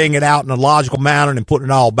 laying it out in a logical manner, and putting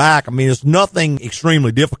it all back. I mean, there's nothing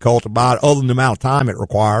extremely difficult about it other than the amount of time it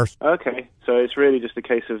requires. Okay, so it's really just a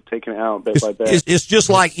case of taking it out bit by bit. It's just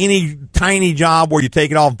like any tiny job where you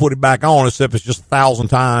take it off and put it back on, except it's just 1,000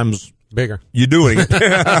 times bigger. You're doing it.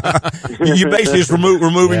 You basically just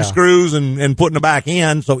removing screws and putting it back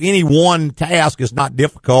in. So any one task is not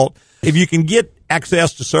difficult. If you can get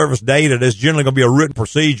access to service data, there's generally going to be a written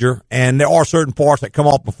procedure, and there are certain parts that come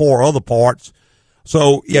off before other parts.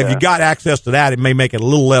 So, if you got access to that, it may make it a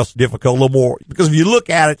little less difficult, a little more. Because if you look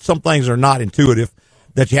at it, some things are not intuitive,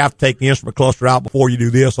 that you have to take the instrument cluster out before you do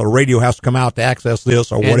this, or the radio has to come out to access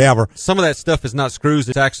this, or whatever. Some of that stuff is not screws,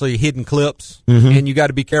 it's actually hidden clips, and you got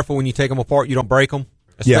to be careful when you take them apart, you don't break them,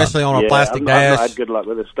 especially on a plastic dash. I've not had good luck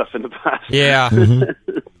with this stuff in the past. Yeah.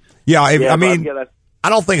 I mean, I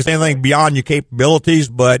don't think it's anything beyond your capabilities,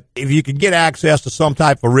 but if you can get access to some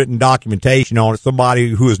type of written documentation on it, somebody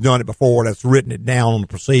who has done it before that's written it down on the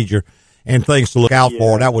procedure, and things to look out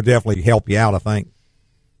for. That would definitely help you out, I think.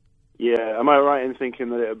 Yeah, am I right in thinking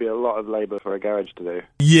that it would be a lot of labor for a garage to do?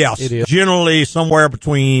 Yes, It is. generally somewhere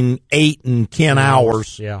between 8 and 10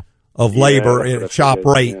 hours of labor that's at what I shop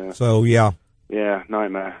figured, rate. yeah. So, yeah. Yeah,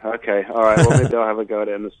 nightmare. Okay, all right, well, maybe I'll have a go at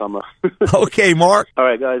it in the summer. Okay, Mark. All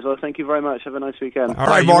right, guys, well, thank you very much. Have a nice weekend. All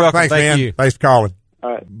right, you're Mark. welcome. Thanks, Thank man. you. Thanks for calling.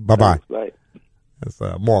 All right. Bye-bye. Thanks, bye.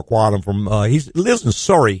 That's Mark Wadham from, he lives in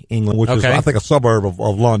Surrey, England, which is, Okay. I think, a suburb of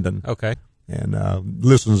London. Okay. And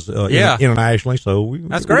listens internationally. So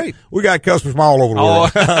That's great. We got customers from all over the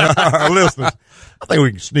world. Our listeners. I think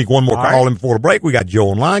we can sneak one more call in before the break. We got Joe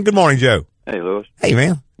online. Good morning, Joe. Hey, Lewis. Hey,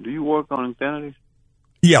 man. Do you work on Infinities?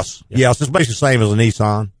 Yes. It's basically the same as a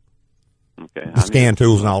Nissan. Okay. The scan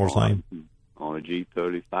tools and all the same. On a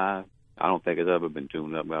G35. I don't think it's ever been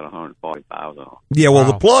tuned up about 140,000. Yeah, well,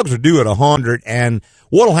 the plugs are due at 100, and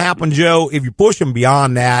what'll happen, Joe, if you push them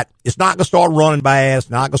beyond that, it's not going to start running bad,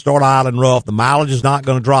 it's not going to start idling rough, the mileage is not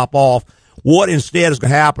going to drop off. What instead is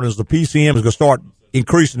going to happen is the PCM is going to start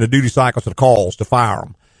increasing the duty cycles of the coils to fire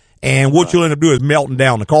them. And what you'll end up doing is melting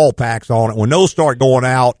down the coil packs on it. When those start going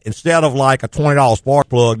out, instead of like a $20 spark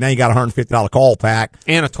plug, now you got a $150 coil pack.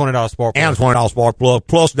 And a $20 spark plug. And a $20 spark plug,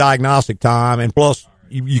 plus diagnostic time, and plus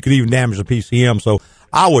you could even damage the PCM. So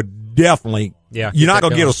I would definitely, you're not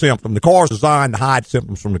going to get a symptom. The car's designed to hide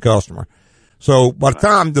symptoms from the customer. So by the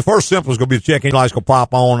time the first symptom is going to be the check engine light's going to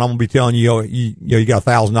pop on, I'm going to be telling you, you got a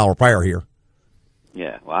 $1,000 repair here.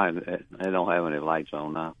 Yeah, well, they don't have any lights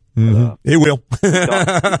on now. Mm-hmm. But, it will.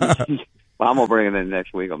 well, I'm going to bring it in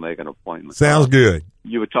next week. I'll make an appointment. Sounds good.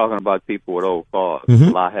 You were talking about people with old cars.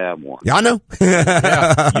 Mm-hmm. Well, I have one. Yeah, I know.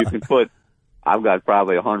 You can put, I've got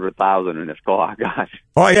probably 100,000 in this car I got.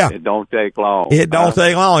 Oh, yeah. It don't take long. It don't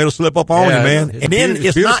take long. It'll slip up on you, man. And then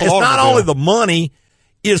it's not only the money,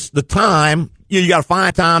 it's the time. You got to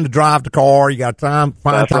find time to drive the car. You got to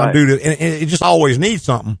find time to do this. And it just always needs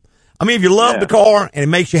something. I mean, if you love the car and it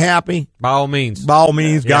makes you happy, by all means,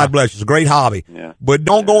 God bless you. It's a great hobby. Yeah. But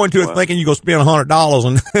don't go into it thinking you're going to spend $100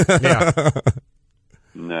 and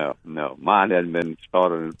No. Mine hasn't been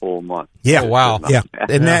started in 4 months. Yeah. Oh, wow. Yeah.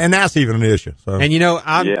 And that's even an issue. So. And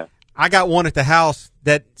I got one at the house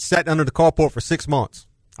that sat under the carport for 6 months.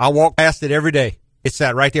 I walked past it every day. It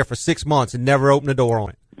sat right there for 6 months and never opened the door on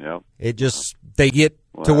it. Yep. It just, they get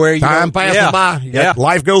to where you time passes by.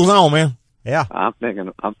 Life goes on, man. Yeah. I'm thinking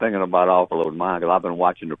about offloading mine because I've been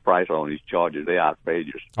watching the price on these chargers. They're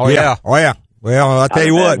outrageous. Oh, yeah. Well, I'll tell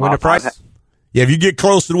you what. When the price... if you get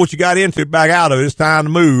close to what you got into, back out of it, it's time to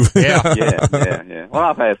move. Yeah. Well,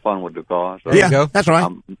 I've had fun with the car. So there you go. That's right.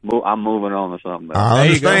 I'm moving on to something else. I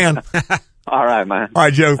understand. All right, man. All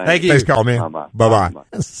right, Joe. Thank you. Thanks for calling, man. Bye-bye.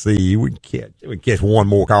 Let's see. We can catch one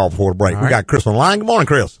more call before the break. We got Chris on the line. Good morning,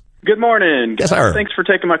 Chris. Good morning. Yes, sir. Thanks for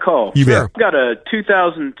taking my call. You bet. I've got a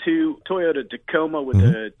 2002 Toyota Tacoma with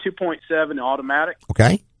a 2.7 automatic.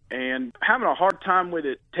 Okay. And having a hard time with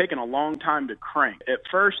it, taking a long time to crank. At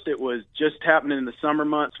first, it was just happening in the summer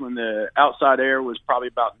months when the outside air was probably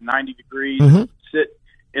about 90 degrees. Sit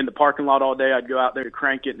in the parking lot all day. I'd go out there to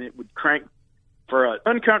crank it, and it would crank for an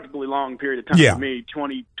uncomfortably long period of time for me,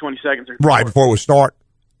 20 seconds or right before it would start.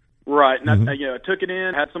 Right. And I took it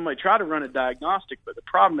in, had somebody try to run a diagnostic, but the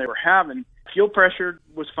problem they were having, fuel pressure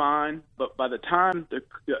was fine, but by the time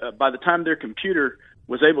their computer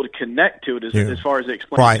was able to connect to it, as far as they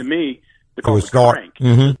explained to me, the car would crank.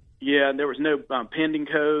 Yeah, and there was no pending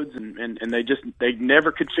codes, and they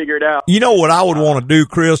never could figure it out. You know what I would want to do,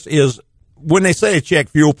 Chris, is when they say check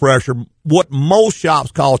fuel pressure, what most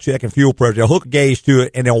shops call checking fuel pressure, they'll hook a gauge to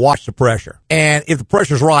it and they'll watch the pressure. And if the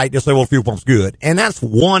pressure's right, they'll say, well, the fuel pump's good. And that's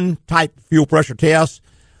one type of fuel pressure test.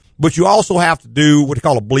 But you also have to do what they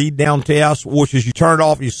call a bleed down test, which is you turn it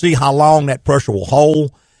off, you see how long that pressure will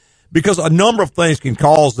hold. Because a number of things can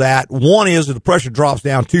cause that. One is if the pressure drops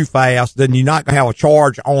down too fast, then you're not going to have a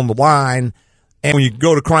charge on the line. And when you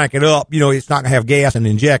go to crank it up, it's not going to have gas in the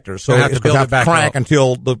injector. So it's going to have to crank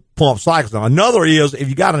until the pump cycles down. Another is if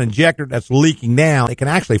you got an injector that's leaking down, it can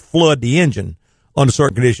actually flood the engine under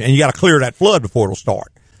certain conditions. And you got to clear that flood before it'll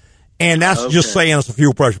start. And that's just saying it's a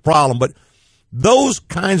fuel pressure problem. But those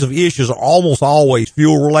kinds of issues are almost always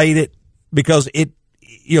fuel related because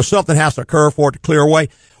something has to occur for it to clear away.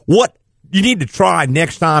 What you need to try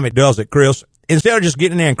next time it does it, Chris, instead of just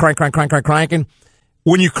getting in there and cranking,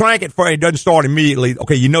 when you crank it, it doesn't start immediately.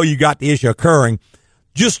 Okay, you got the issue occurring.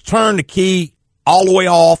 Just turn the key all the way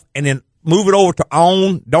off and then move it over to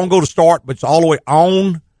on. Don't go to start, but it's all the way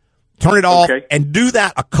on. Turn it off and do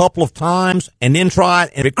that a couple of times and then try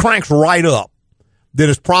it. And if it cranks right up, then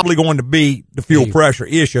it's probably going to be the fuel pressure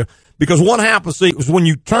issue. Because what happens, see, is when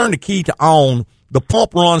you turn the key to on, the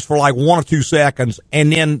pump runs for like 1 or 2 seconds,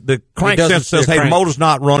 and then the crank sensor says, hey, the motor's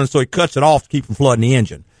not running, so it cuts it off to keep from flooding the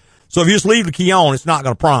engine. So if you just leave the key on, it's not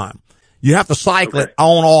going to prime. You have to cycle it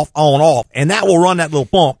on, off, and that will run that little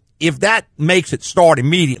pump. If that makes it start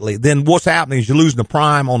immediately, then what's happening is you're losing the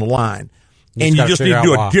prime on the line. And you just need to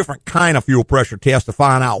do a different kind of fuel pressure test to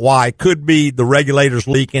find out why. It could be the regulator's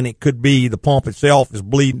leaking. It could be the pump itself is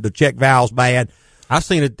bleeding. The check valve's bad. I've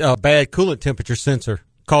seen a bad coolant temperature sensor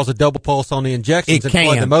cause a double pulse on the injections and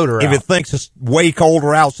flood the motor out. If it thinks it's way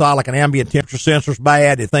colder outside, like an ambient temperature sensor's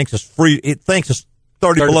bad, it thinks it's free. It thinks it's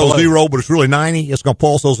 30 below zero, but it's really 90. It's going to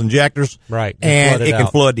pulse those injectors. Right. And it can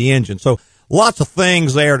flood the engine. So lots of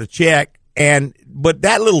things there to check. But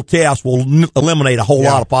that little test will eliminate a whole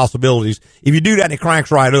lot of possibilities. If you do that and it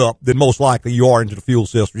cranks right up, then most likely you are into the fuel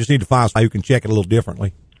system. You just need to find somebody who can check it a little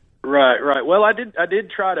differently. Right. Well, I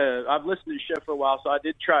did try to. I've listened to the show for a while, so I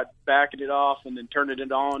did try backing it off and then turning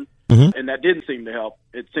it on, and that didn't seem to help.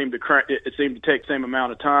 It seemed to It seemed to take the same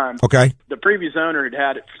amount of time. Okay. The previous owner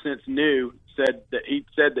had it since new. Said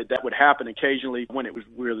that would happen occasionally when it was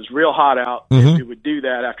real hot out. It would do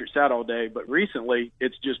that after it sat all day. But recently,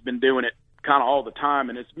 it's just been doing it kind of all the time,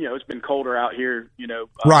 and it's been colder out here. In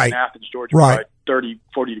Athens, Georgia, like 30,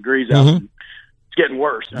 40 degrees out. And it's getting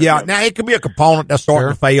worse. Yeah. Now it could be a component that's starting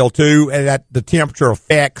to fail too, and that the temperature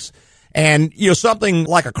affects. And something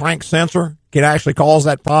like a crank sensor can actually cause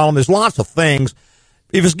that problem. There's lots of things.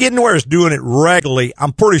 If it's getting to where it's doing it regularly,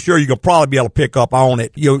 I'm pretty sure you're going to probably be able to pick up on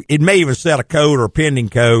it. It may even set a code or a pending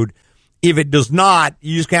code. If it does not,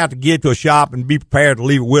 you just have to get to a shop and be prepared to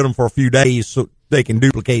leave it with them for a few days so they can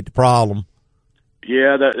duplicate the problem.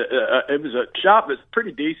 Yeah, it was a shop that's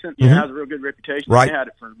pretty decent. It has a real good reputation. Right. They had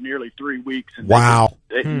it for nearly 3 weeks. And wow.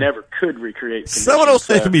 They never could recreate the Some of those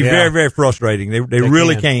things can be very, very frustrating. They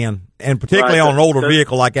really can. And particularly on an older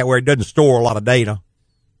vehicle like that where it doesn't store a lot of data.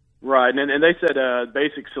 Right, and they said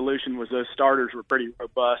basic solution was those starters were pretty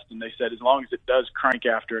robust, and they said as long as it does crank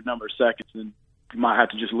after a number of seconds, then you might have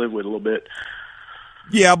to just live with it a little bit.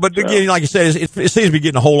 Yeah, but again, like you said, it seems to be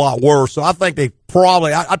getting a whole lot worse. So I think I'd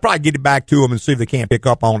probably get it back to them and see if they can't pick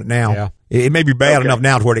up on it now. Yeah. It may be bad enough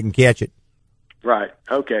now to where they can catch it. Right.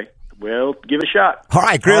 Okay. Well, give it a shot. All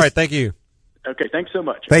right, Chris. All right, thank you. Okay, thanks so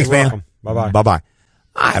much. Thanks, man. Welcome. Bye-bye. Bye-bye.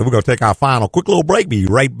 All right, we're going to take our final quick little break. Be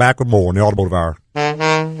right back with more in the Automotive Hour.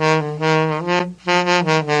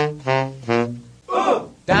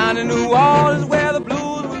 Down in New Orleans where the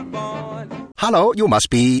blues was born. Hello, you must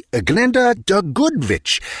be Glenda de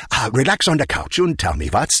Goodrich. Relax on the couch and tell me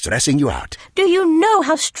what's stressing you out. Do you know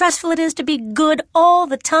how stressful it is to be good all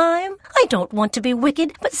the time? I don't want to be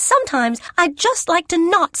wicked, but sometimes I'd just like to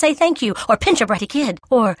not say thank you, or pinch a bratty kid,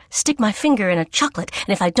 or stick my finger in a chocolate,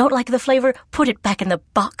 and if I don't like the flavor, put it back in the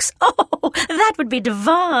box. Oh, that would be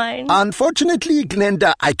divine. Unfortunately,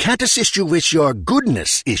 Glenda, I can't assist you with your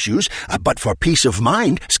goodness issues, but for peace of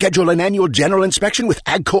mind, schedule an annual general inspection with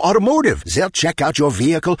AGCO Automotive. They'll check out your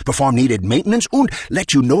vehicle, perform needed maintenance, and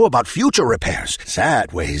let you know about future repairs.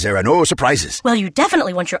 That way, there are no surprises. Well, you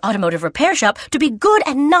definitely want your automotive repair shop to be good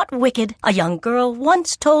and not wicked. A young girl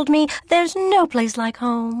once told me there's no place like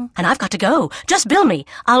home. And I've got to go. Just bill me.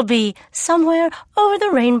 I'll be somewhere over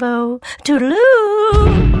the rainbow.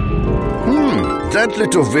 Toodaloo! That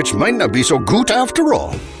little witch might not be so good after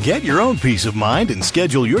all. Get your own peace of mind and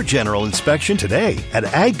schedule your general inspection today at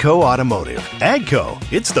AGCO Automotive. AGCO,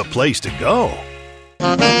 it's the place to go.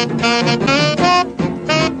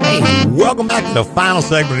 Hey, welcome back to the final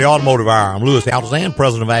segment of the Automotive Hour. I'm Louis Altazan,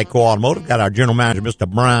 president of AGCO Automotive. Got our general manager, Mr.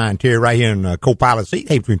 Brian Terry, right here in the co-pilot seat.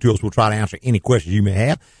 Hey, between two of us, we'll try to answer any questions you may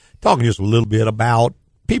have. Talking just a little bit about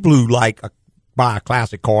people who buy a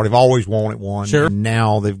classic car. They've always wanted one. Sure. And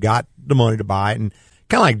now they've got the money to buy it. And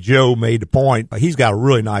kind of like Joe made the point, he's got a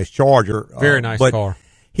really nice Charger. Very nice car.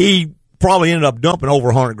 He probably ended up dumping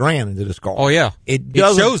over $100,000 into this car. Oh, yeah. It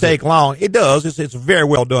doesn't take long. It does. It's a very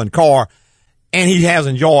well done car. And he has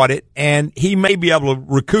enjoyed it, and he may be able to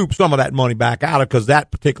recoup some of that money back out of it because that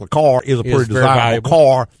particular car is a pretty desirable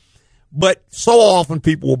car. But so often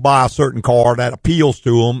people will buy a certain car that appeals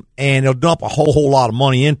to them, and they'll dump a whole lot of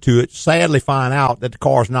money into it, sadly find out that the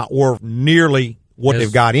car's not worth nearly what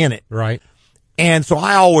they've got in it. Right. And so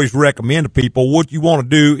I always recommend to people what you want to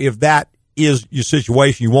do if that is your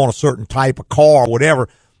situation, you want a certain type of car or whatever,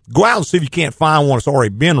 go out and see if you can't find one that's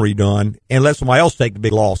already been redone and let somebody else take the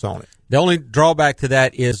big loss on it. The only drawback to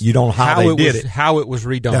that is you don't know how it was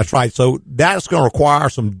redone. That's right. So that's going to require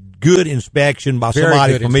some good inspection by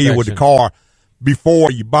somebody familiar with the car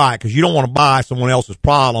before you buy it, because you don't want to buy someone else's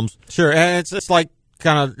problems. Sure, and it's like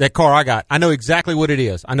kind of that car I got. I know exactly what it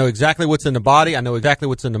is. I know exactly what's in the body. I know exactly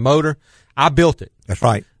what's in the motor. I built it. That's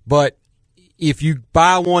right. But if you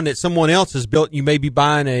buy one that someone else has built, you may be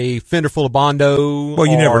buying a fender full of Bondo. Well,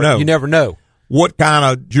 you never know. You never know what kind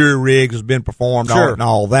of jury rigs has been performed on it and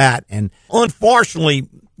all that. And unfortunately,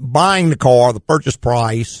 buying the car, the purchase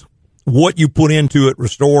price, what you put into it,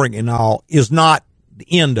 restoring and all, is not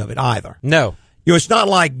the end of it either. No. It's not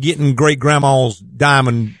like getting great grandma's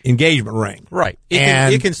diamond engagement ring. Right.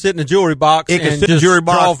 It can sit in a jewelry box and sit in a jewelry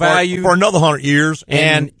box value for another 100 years,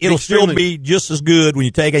 and it'll still be just as good when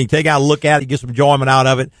you take it. You take out a look at it, you get some enjoyment out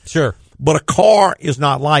of it. Sure. But a car is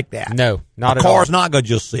not like that. No, not at all. A car is not going to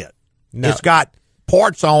just sit. No. It's got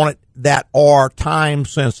parts on it that are time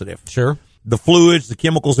sensitive. Sure. The fluids, the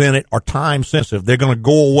chemicals in it are time sensitive. They're going to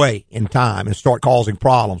go away in time and start causing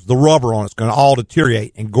problems. The rubber on it's going to all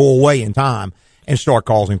deteriorate and go away in time and start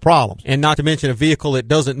causing problems. And not to mention, a vehicle that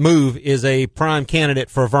doesn't move is a prime candidate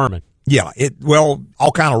for vermin. Yeah,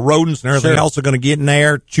 all kind of rodents and everything else are going to get in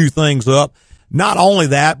there, chew things up. Not only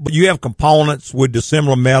that, but you have components with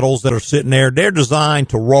dissimilar metals that are sitting there. They're designed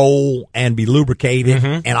to roll and be lubricated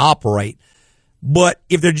and operate. But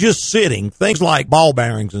if they're just sitting, things like ball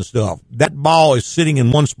bearings and stuff, that ball is sitting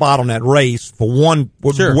in one spot on that race for one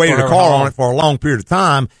weight of the car on it for a long period of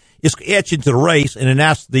time. It's etched into the race, and then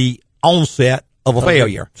that's the onset of a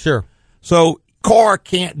failure. Sure. So car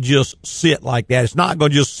can't just sit like that. It's not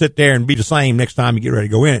going to just sit there and be the same next time you get ready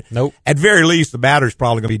to go in it. Nope. At very least, the battery's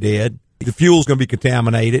probably going to be dead. The fuel's going to be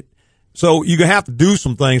contaminated. So you're going to have to do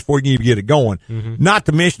some things before you can even get it going. Not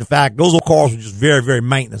to mention the fact those old cars were just very, very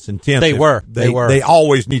maintenance intensive. They were. They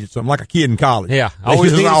always needed something, like a kid in college. Yeah.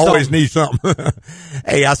 Always need something.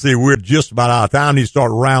 Hey, I see we're just about out of time. You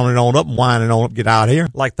start rounding on up and winding on up, get out of here.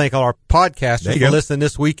 I'd like to thank all our podcasters for listening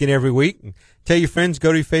this week and every week. Tell your friends,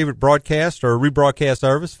 go to your favorite broadcast or rebroadcast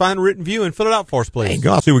service, find a written view, and fill it out for us, please. Hey,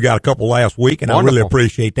 I see we got a couple last week, and Wonderful. I really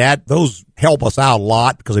appreciate that. Those help us out a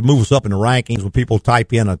lot because they move us up in the rankings. When people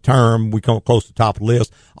type in a term, we come close to the top of the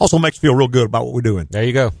list. Also makes us feel real good about what we're doing. There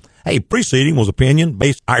you go. Hey, preceding was opinion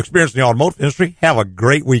based on our experience in the automotive industry. Have a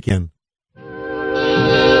great weekend.